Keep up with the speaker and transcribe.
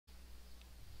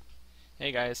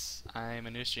Hey guys, I'm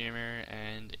a new streamer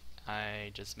and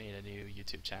I just made a new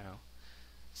YouTube channel.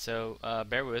 So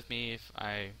bear with me if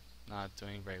I'm not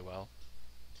doing very well.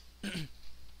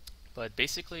 But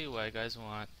basically what I guys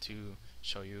want to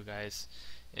show you guys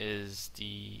is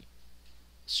the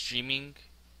streaming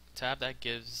tab that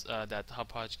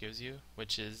Hauppauge gives you,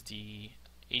 which is the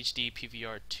HD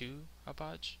PVR2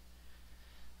 Hauppauge.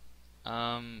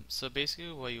 So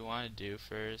basically what you want to do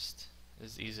first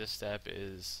is the easiest step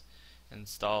is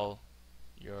install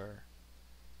your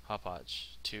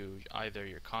Hauppauge to either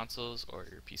your consoles or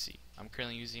your PC. I'm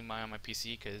currently using mine on my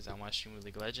PC because I want to stream with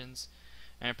League of Legends,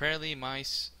 and apparently my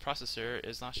processor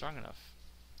is not strong enough,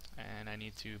 and I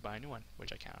need to buy a new one,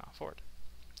 which I cannot afford.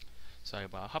 So I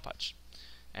bought a Hauppauge,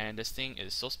 and this thing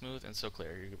is so smooth and so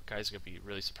clear. You guys are gonna be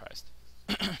really surprised.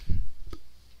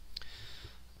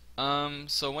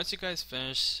 So once you guys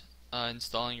finish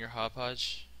installing your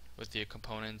Hauppauge with the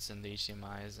components and the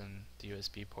HDMI's and the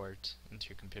USB port into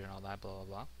your computer and all that, blah blah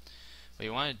blah. What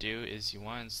you want to do is you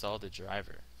want to install the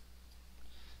driver.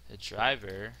 The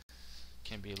driver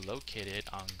can be located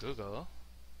on Google.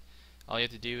 All you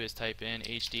have to do is type in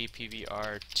HD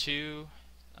PVR2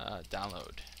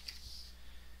 download.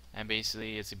 And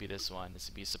basically it's going to be this one. It's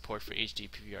going to be support for HD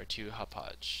PVR2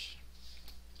 Hauppauge.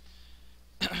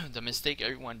 The mistake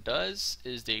everyone does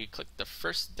is they click the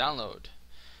first download.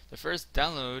 The first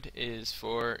download is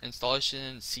for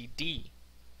installation CD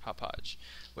Hauppauge,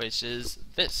 which is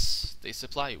this they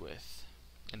supply you with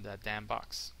in that damn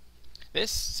box.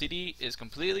 This CD is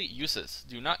completely useless.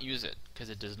 Do not use it because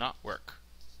it does not work.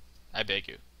 I beg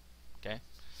you. Okay?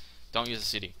 Don't use a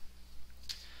CD.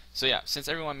 So yeah, since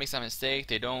everyone makes that mistake,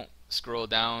 they don't scroll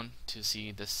down to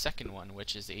see the second one,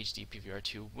 which is the HD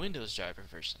PVR2 Windows driver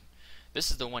version.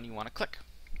 This is the one you want to click.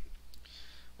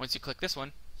 Once you click this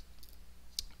one,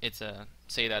 it's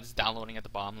say that it's downloading at the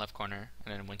bottom left corner,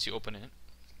 and then once you open it,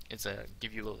 it's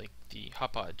give you like the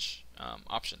Hauppauge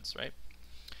options, right?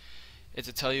 It's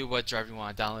to tell you what driver you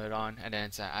want to download it on, and then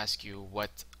it's to ask you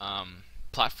what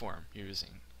platform you're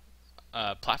using.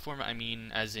 Platform, I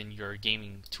mean as in your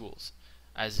gaming tools,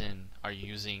 as in are you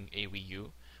using a Wii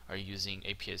U, are you using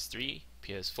a PS3,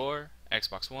 PS4,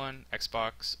 Xbox One,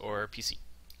 Xbox, or PC.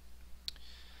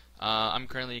 I'm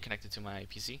currently connected to my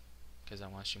PC because I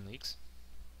want to stream leagues.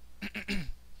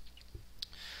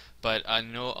 But I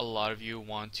know a lot of you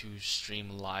want to stream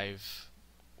live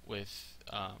with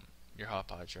your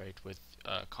Hauppauge, right? With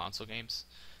console games.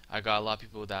 I got a lot of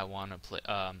people that want to play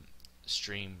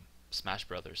stream Smash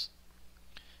Brothers,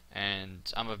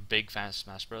 and I'm a big fan of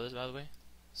Smash Brothers, by the way.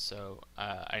 So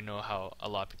I know how a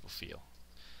lot of people feel.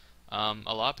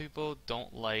 A lot of people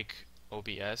don't like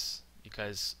OBS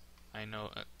because I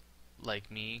know, like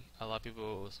me, a lot of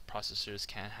people's processors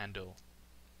can't handle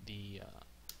the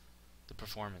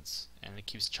performance, and it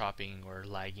keeps chopping or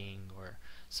lagging or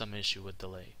some issue with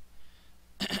delay.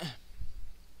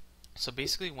 So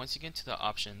basically, once you get into the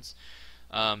options,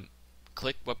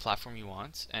 click what platform you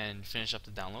want and finish up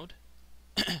the download.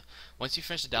 Once you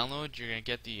finish the download, you're gonna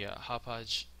get the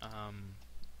Hauppauge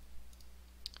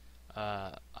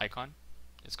icon.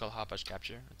 It's called Hauppauge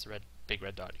Capture. It's a big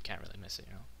red dot. You can't really miss it,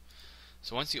 you know.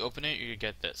 So once you open it, you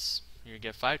get this. You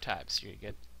get 5 tabs. You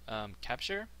get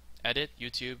Capture, Edit,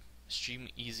 YouTube,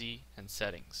 StreamEez, and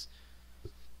Settings.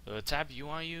 The tab you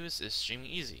want to use is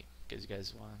StreamEez because you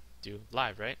guys want to do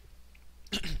live, right?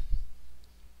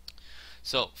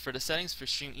 So for the settings for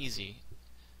StreamEez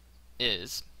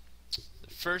is the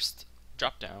first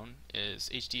drop down is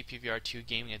HD PVR2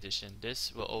 Gaming Edition.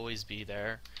 This will always be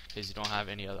there because you don't have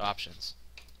any other options.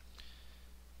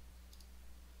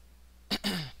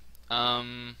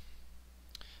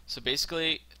 So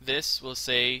basically this will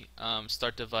say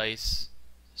start device,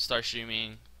 start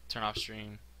streaming, turn off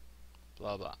stream,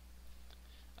 blah blah.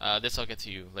 This I'll get to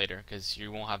you later because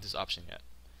you won't have this option yet.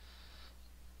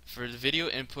 For the video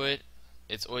input,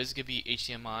 it's always going to be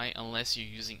HDMI unless you're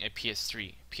using a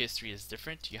PS3. PS3 is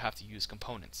different. You have to use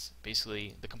components.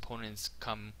 Basically, the components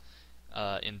come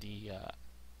in the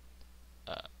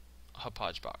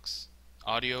Hauppauge box.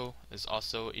 Audio is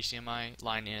also HDMI.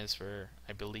 Line is for,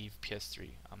 I believe, PS3.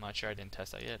 I'm not sure. I didn't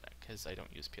test that yet because I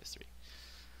don't use PS3.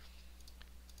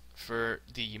 For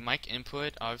the mic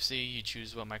input, obviously you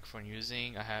choose what microphone you're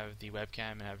using. I have the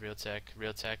webcam and I have Realtek.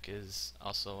 Realtek is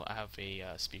also, I have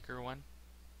a speaker one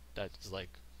that is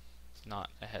like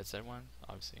not a headset one,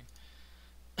 obviously.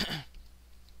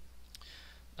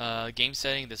 Game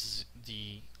setting, this is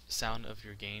the sound of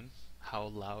your game, how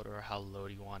loud or how low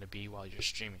do you want to be while you're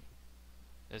streaming.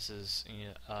 This is,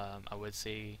 I would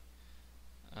say,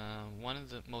 one of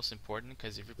the most important,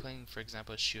 because if you're playing, for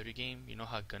example, a shooter game, you know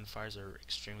how gunfires are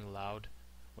extremely loud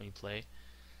when you play.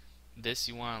 this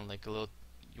you want like a little,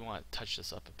 you want to touch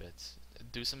this up a bit.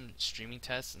 Do some streaming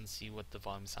tests and see what the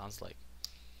volume sounds like.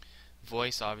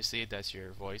 Voice, obviously, that's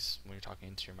your voice when you're talking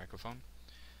into your microphone.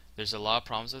 There's a lot of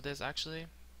problems with this actually.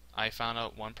 I found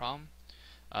out one problem.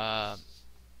 Uh,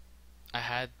 I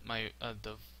had my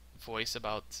the voice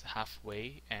about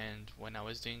halfway, and when I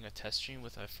was doing a test stream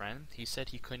with a friend, he said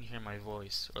he couldn't hear my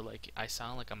voice, or like I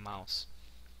sound like a mouse.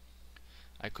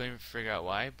 I couldn't figure out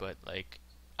why, but like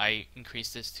I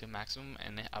increased this to maximum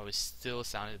and I was still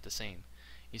sounded the same.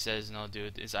 He says, "No,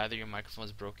 dude, it's either your microphone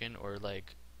is broken or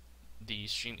like the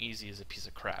StreamEez is a piece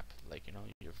of crap. Like, you know,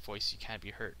 your voice, you can't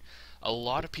be heard." A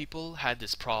lot of people had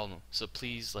this problem, so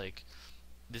please, like,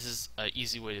 this is an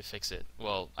easy way to fix it.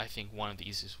 Well, I think one of the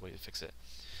easiest way to fix it.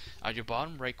 At your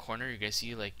bottom right corner, you're gonna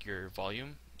see like your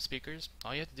volume speakers.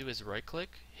 All you have to do is right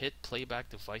click, hit playback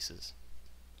devices.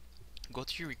 Go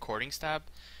to your recordings tab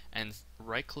and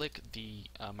right click the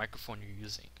microphone you're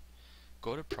using.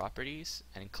 Go to properties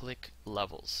and click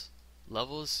levels.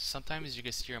 Levels, sometimes you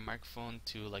can see your microphone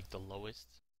to like the lowest,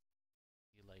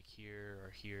 like here or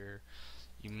here.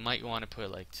 You might want to put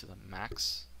it like to the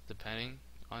max depending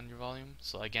on your volume.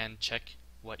 So again, check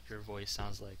what your voice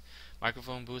sounds like.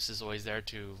 Microphone boost is always there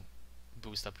to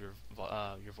boost up your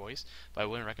voice, but I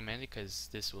wouldn't recommend it because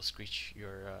this will screech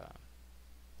your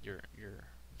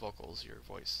vocals, your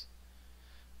voice.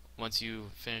 Once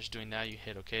you finish doing that, you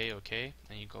hit OK,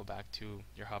 and you go back to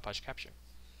your Hauppauge capture.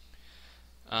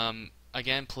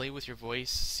 Again, play with your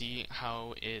voice, see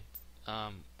how it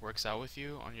works out with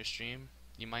you on your stream.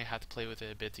 You might have to play with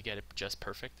it a bit to get it just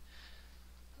perfect.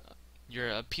 Your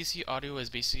PC audio is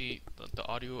basically the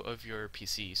audio of your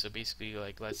PC. So basically,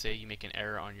 like, let's say you make an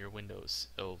error on your Windows,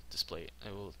 it'll display it.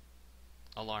 It will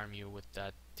alarm you with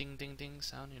that ding ding ding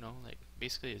sound, you know. Like,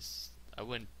 basically, I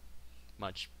wouldn't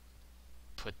much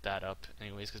put that up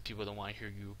anyways because people don't want to hear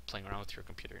you playing around with your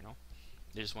computer, you know.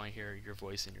 They just want to hear your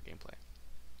voice and your gameplay.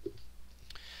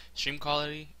 Stream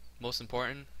quality, most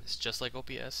important. It's just like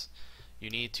OBS. You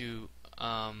need to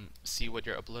see what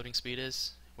your uploading speed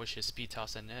is, which is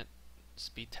speedtest.net.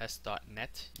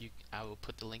 I will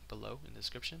put the link below in the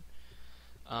description.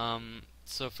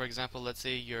 So for example, let's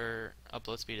say your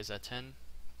upload speed is at 10.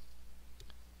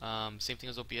 Same thing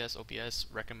as OBS. OBS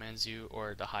recommends you,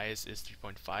 or the highest is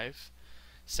 3.5.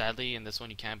 Sadly, in this one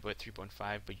you can't put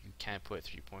 3.5, but you can put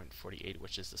 3.48,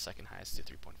 which is the second highest to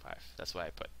 3.5. That's what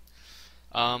I put.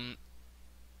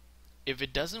 If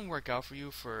it doesn't work out for you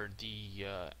for the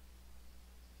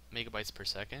megabytes per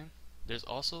second, there's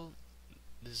also,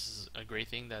 this is a great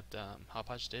thing that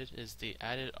Hauppauge did, is they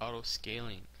added auto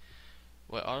scaling.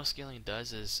 What auto scaling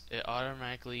does is it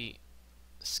automatically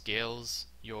scales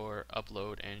your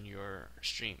upload and your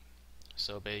stream.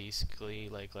 So basically,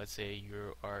 like, let's say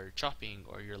you are chopping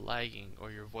or you're lagging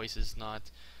or your voice is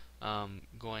not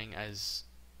going as,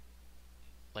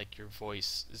 like, your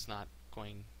voice is not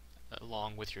going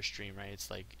along with your stream, right? It's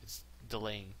like it's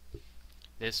delaying.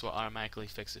 This will automatically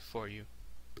fix it for you,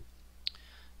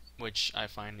 which I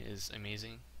find is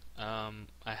amazing. I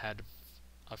had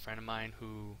a friend of mine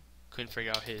who couldn't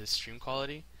figure out his stream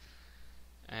quality,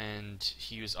 and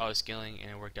he used auto scaling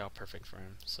and it worked out perfect for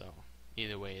him. So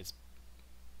either way, it's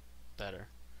better.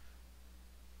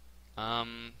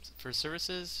 For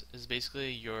services is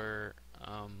basically your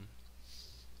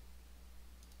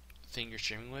thing you're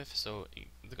streaming with. So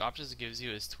the options it gives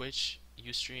you is Twitch,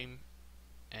 Ustream,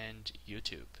 and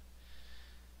YouTube.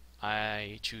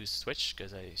 I choose Twitch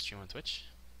because I stream on Twitch.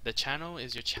 The channel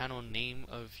is your channel name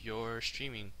of your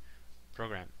streaming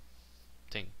program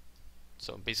thing.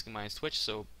 So basically mine is Twitch,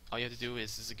 so all you have to do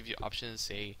is to give you options,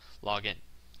 say login.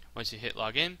 Once you hit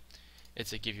login,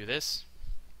 it's to give you this.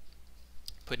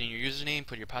 Put in your username,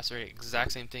 put your password,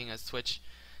 exact same thing as Twitch.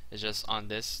 It's just on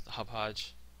this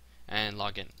Hauppauge, and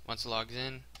log in. Once it logs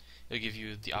in, it'll give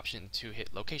you the option to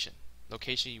hit location.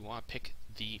 Location, you want to pick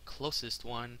the closest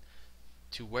one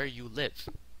to where you live.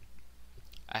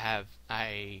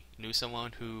 I knew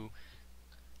someone who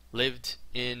lived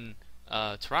in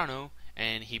Toronto,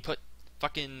 and he put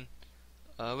fucking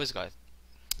what's it called?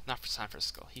 Not for San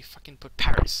Francisco. He fucking put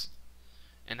Paris,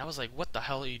 and I was like, what the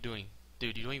hell are you doing,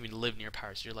 dude? You don't even live near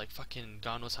Paris. You're like fucking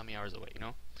God knows how many hours away, you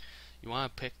know? You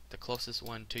want to pick the closest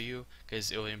one to you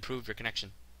because it will improve your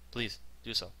connection. Please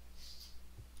do so.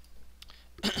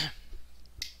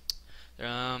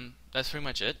 That's pretty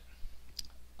much it.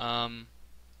 What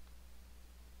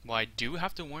I do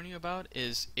have to warn you about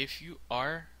is if you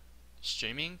are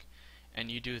streaming and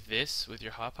you do this with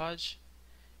your Hauppauge,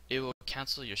 it will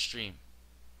cancel your stream.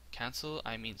 Cancel,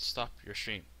 I mean stop your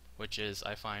stream, which is,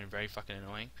 I find, very fucking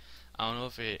annoying. I don't know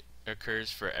if it occurs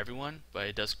for everyone, but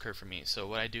it does occur for me. So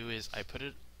what I do is I put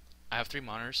it I have 3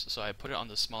 monitors, so I put it on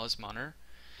the smallest monitor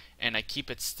and I keep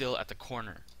it still at the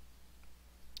corner.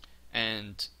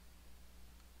 And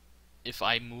if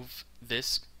I move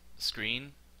this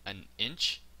screen an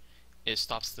inch, it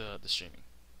stops the streaming.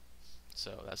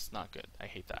 So that's not good. I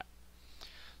hate that.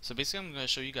 So basically, I'm going to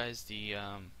show you guys the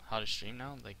how to stream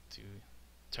now, like to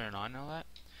turn it on and all that.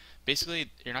 Basically,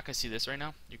 you're not going to see this right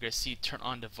now. You're going to see turn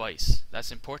on device.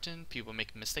 That's important. People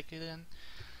make a mistake then.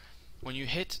 When you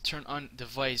hit turn on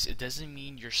device, it doesn't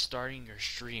mean you're starting your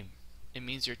stream. It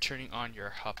means you're turning on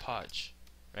your Hauppauge,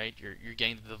 right? You're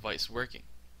getting the device working.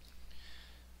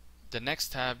 The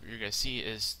next tab you're going to see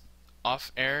is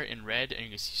off air in red, and you're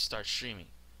going to see start streaming.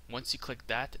 Once you click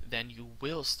that, then you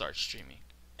will start streaming.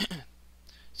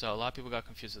 So a lot of people got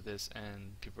confused with this,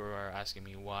 and people are asking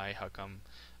me why, how come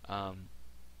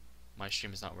my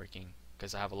stream is not working,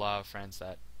 because I have a lot of friends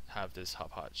that have this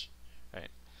Hauppauge, right?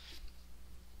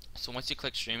 So once you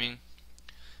click streaming,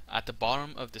 at the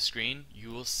bottom of the screen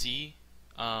you will see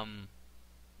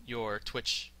your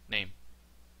Twitch name.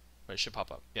 It should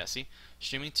pop up. Yeah, see?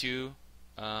 Streaming to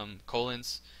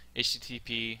colons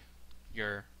HTTP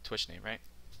your Twitch name, right?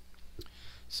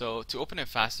 So to open it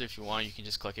faster, if you want, you can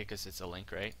just click it because it's a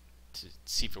link, right? To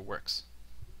see if it works.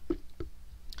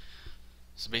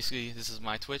 So basically, this is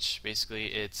my Twitch. Basically,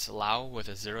 it's Lao with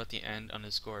a 0 at the end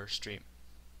 _ stream.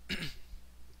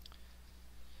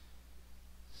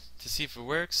 To see if it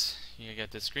works, you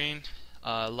get this screen.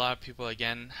 A lot of people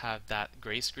again have that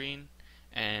gray screen,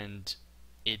 and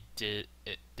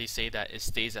they say that it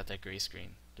stays at that gray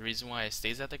screen. The reason why it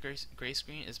stays at the gray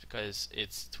screen is because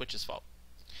it's Twitch's fault.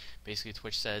 Basically,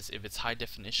 Twitch says if it's high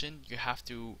definition, you have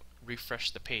to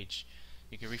refresh the page.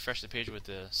 You can refresh the page with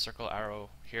the circle arrow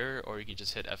here, or you can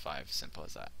just hit F5. Simple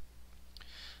as that.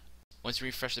 Once you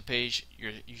refresh the page,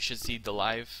 you should see the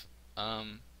live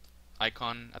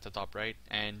icon at the top right,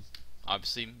 and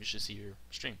obviously you should see your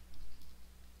stream.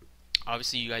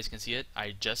 Obviously, you guys can see it.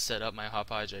 I just set up my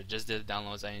Hauppauge. I just did the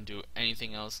downloads. I didn't do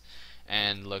anything else.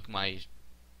 And look, my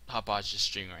Hauppauge is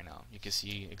streaming right now. You can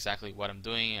see exactly what I'm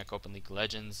doing. I go open League of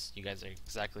Legends. You guys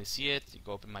exactly see it. You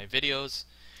go open my videos.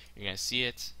 You're gonna see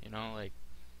it. You know, like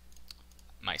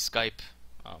my Skype.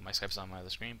 My Skype's on my other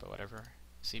screen, but whatever.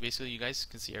 See, basically, you guys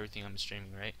can see everything I'm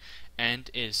streaming, right? And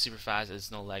it is super fast.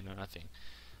 There's no lag, no nothing.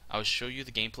 I'll show you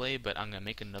the gameplay, but I'm gonna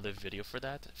make another video for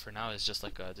that. For now, it's just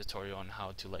like a tutorial on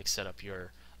how to like set up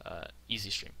your easy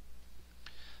stream.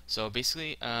 So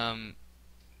basically, I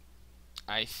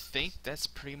think that's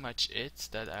pretty much it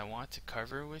that I want to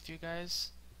cover with you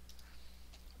guys.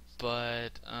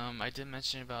 But I did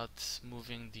mention about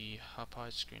moving the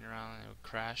Hauppauge screen around and it would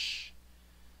crash.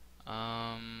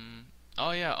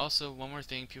 Oh yeah, also one more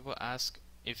thing, people ask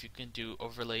if you can do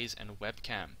overlays and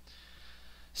webcam.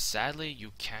 Sadly,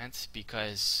 you can't,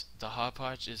 because the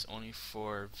Hauppauge is only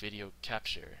for video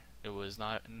capture. It was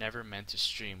never meant to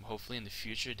stream. Hopefully in the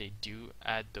future they do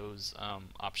add those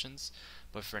options,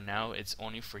 but for now it's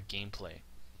only for gameplay.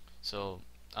 So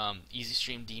easy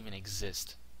stream didn't even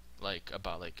exist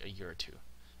about a year or two,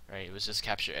 right? It was just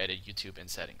capture, edit, YouTube, and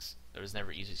settings. There was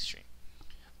never easy stream.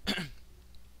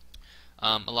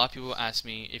 A lot of people ask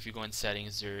me if you go in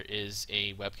settings, there is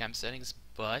a webcam settings,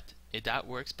 but that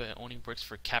works, but it only works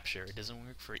for capture. It doesn't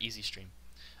work for easy stream.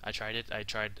 I tried it. I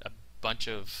tried a bunch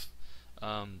of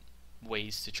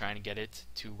ways to try and get it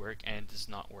to work, and it does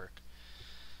not work.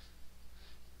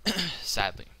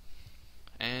 Sadly.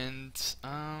 And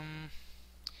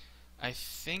I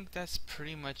think that's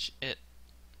pretty much it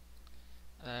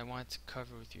that I wanted to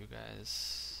cover with you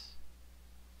guys.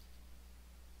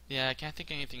 Yeah, I can't think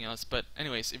of anything else, but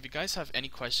anyways, if you guys have any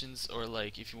questions, or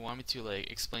if you want me to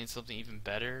explain something even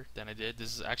better than I did,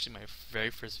 this is actually my very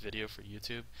first video for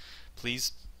YouTube.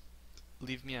 Please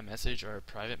leave me a message or a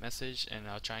private message, and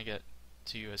I'll try and get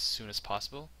to you as soon as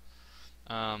possible.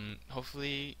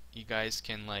 Hopefully you guys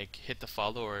can hit the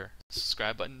follow or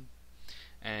subscribe button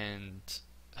and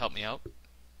help me out.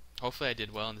 Hopefully I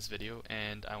did well in this video,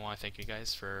 and I want to thank you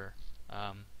guys for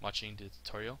watching the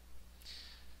tutorial.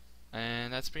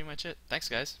 And that's pretty much it. Thanks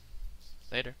guys.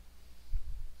 Later.